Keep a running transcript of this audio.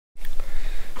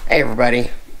Hey everybody,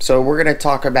 so we're going to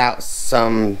talk about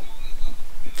some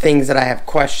things that I have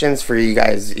questions for you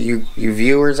guys, you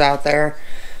viewers out there.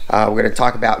 We're going to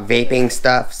talk about vaping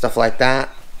stuff like that.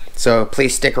 So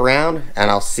please stick around and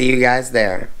I'll see you guys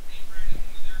there.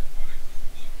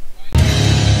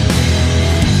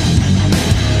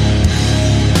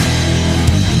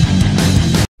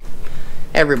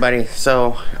 Hey everybody,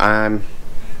 so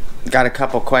got a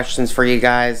couple questions for you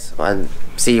guys.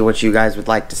 See what you guys would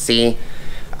like to see.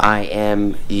 I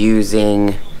am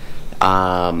using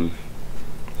the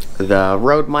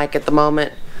Rode mic at the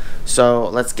moment, so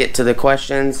let's get to the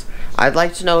questions. I'd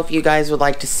like to know if you guys would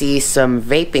like to see some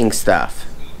vaping stuff.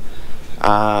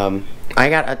 I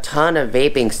got a ton of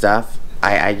vaping stuff.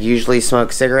 I usually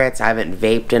smoke cigarettes. I haven't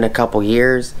vaped in a couple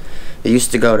years. I used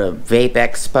to go to vape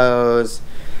expos,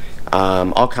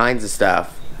 all kinds of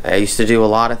stuff. I used to do a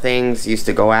lot of things. Used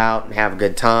to go out and have a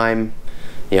good time,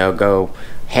 you know, go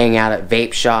hang out at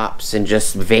vape shops and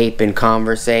just vape and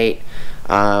conversate.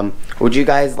 Would you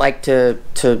guys like to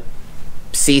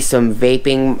see some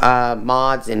vaping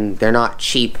mods? And they're not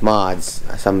cheap mods.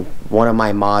 One of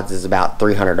my mods is about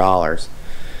 $300.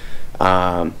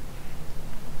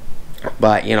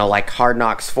 But you know, like Hard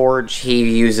Knocks Forge,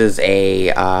 he uses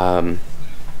a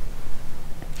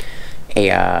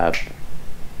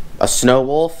Snow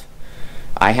Wolf.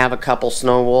 I have a couple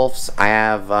Snow Wolves. I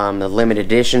have the limited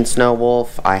edition Snow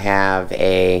Wolf. I have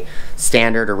a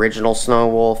standard original Snow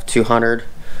Wolf 200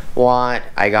 watt.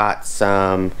 I got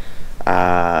some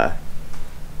X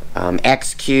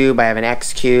Cube. I have an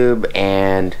X Cube,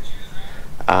 and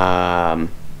I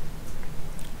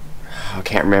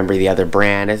can't remember the other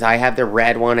brand. I have the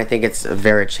red one. I think it's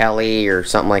Vericelli or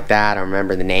something like that. I don't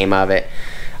remember the name of it.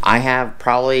 I have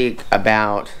probably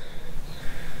about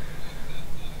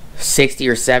 60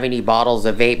 or 70 bottles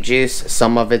of vape juice.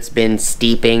 Some of it's been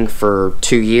steeping for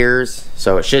 2 years,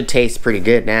 so it should taste pretty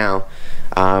good now.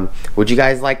 Would you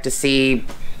guys like to see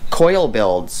coil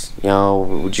builds? You know,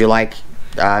 would you like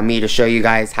me to show you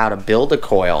guys how to build a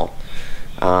coil?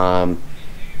 How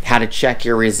to check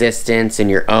your resistance and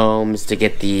your ohms to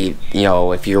get the, you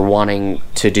know, if you're wanting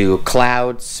to do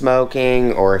cloud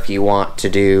smoking, or if you want to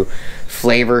do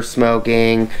flavor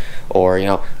smoking, or, you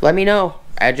know, let me know.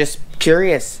 I'm just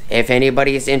curious. If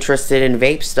anybody is interested in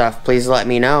vape stuff, please let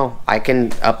me know. I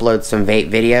can upload some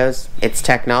vape videos. It's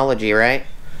technology, right?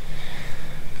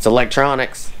 It's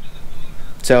electronics.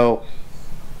 So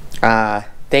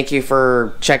thank you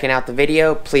for checking out the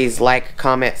video. Please like,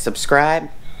 comment, subscribe,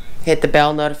 hit the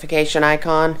bell notification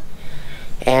icon,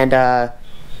 and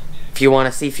if you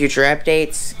want to see future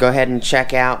updates, go ahead and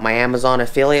check out my Amazon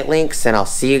affiliate links, and I'll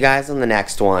see you guys on the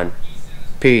next one.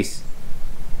 Peace.